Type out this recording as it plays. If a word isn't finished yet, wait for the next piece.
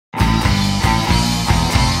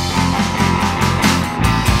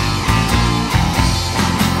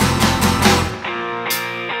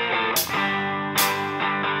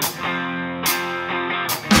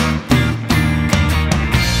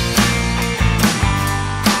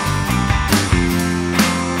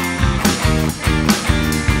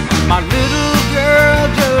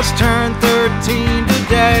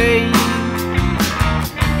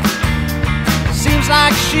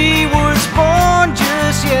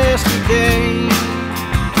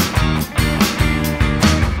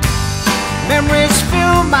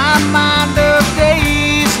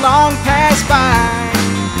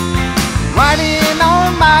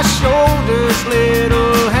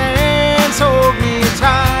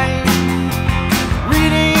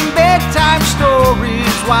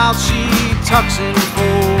while she tucks in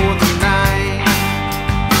for the night.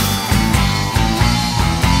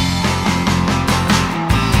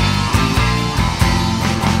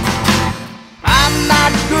 I'm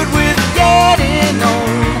not good with getting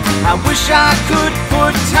old. I wish I could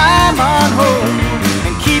put time on hold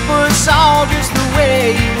and keep us all just the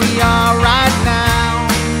way we are right now.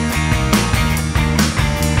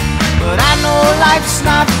 But I know life's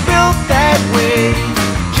not built that way.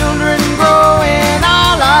 Children grow and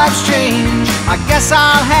our lives change. I guess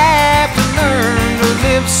I'll have to learn to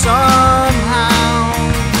live somehow.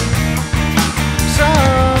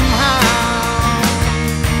 Somehow.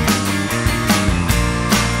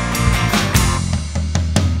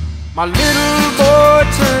 My little boy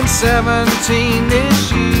turned 17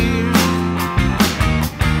 this year.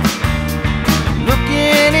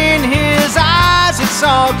 Looking in his eyes, it's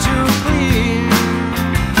all too clear.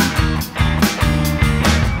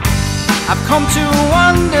 I've come to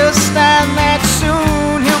understand that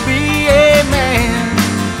soon he'll be a man.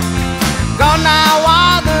 Gone now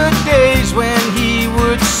are the days when he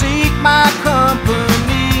would seek my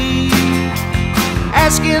company,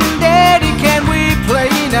 asking Daddy, can we play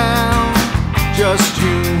now? Just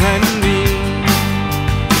you and me.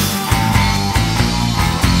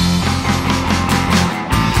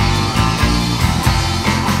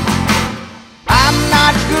 I'm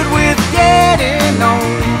not good with getting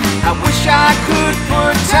old. I wish I could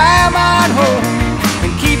put time on hold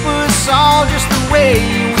and keep us all just the way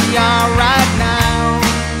we are right now.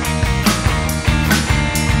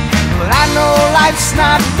 But I know life's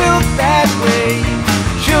not built that way.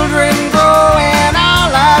 Children grow and our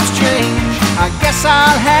lives change. I guess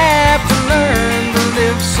I'll have to learn to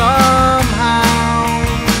live somehow.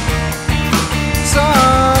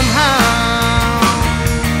 Somehow.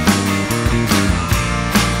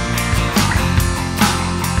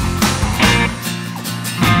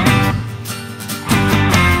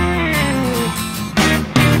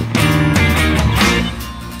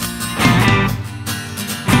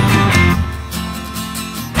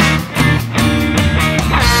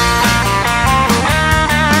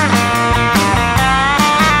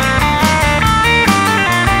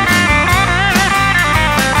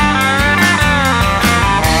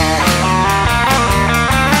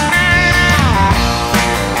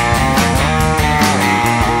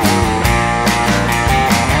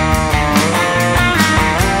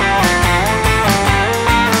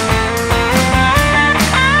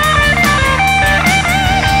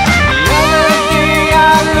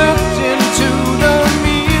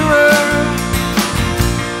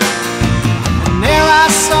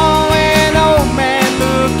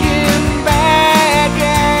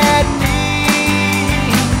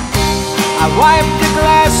 Wiped the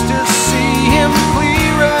glass to see him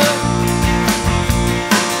clearer.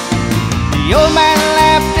 The old man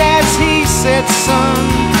laughed as he said, son,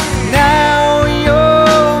 now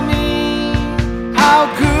you're me. How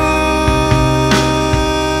could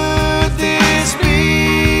this be?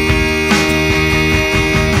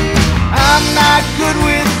 I'm not good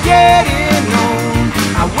with getting old.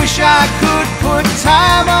 I wish I could put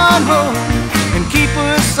time on hold and keep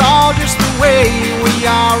us all just the way we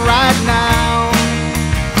are right now.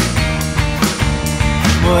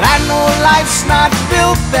 But I know life's not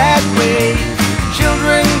built that way.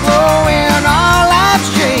 Children grow and our lives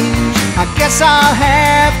change. I guess I'll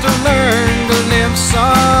have to learn to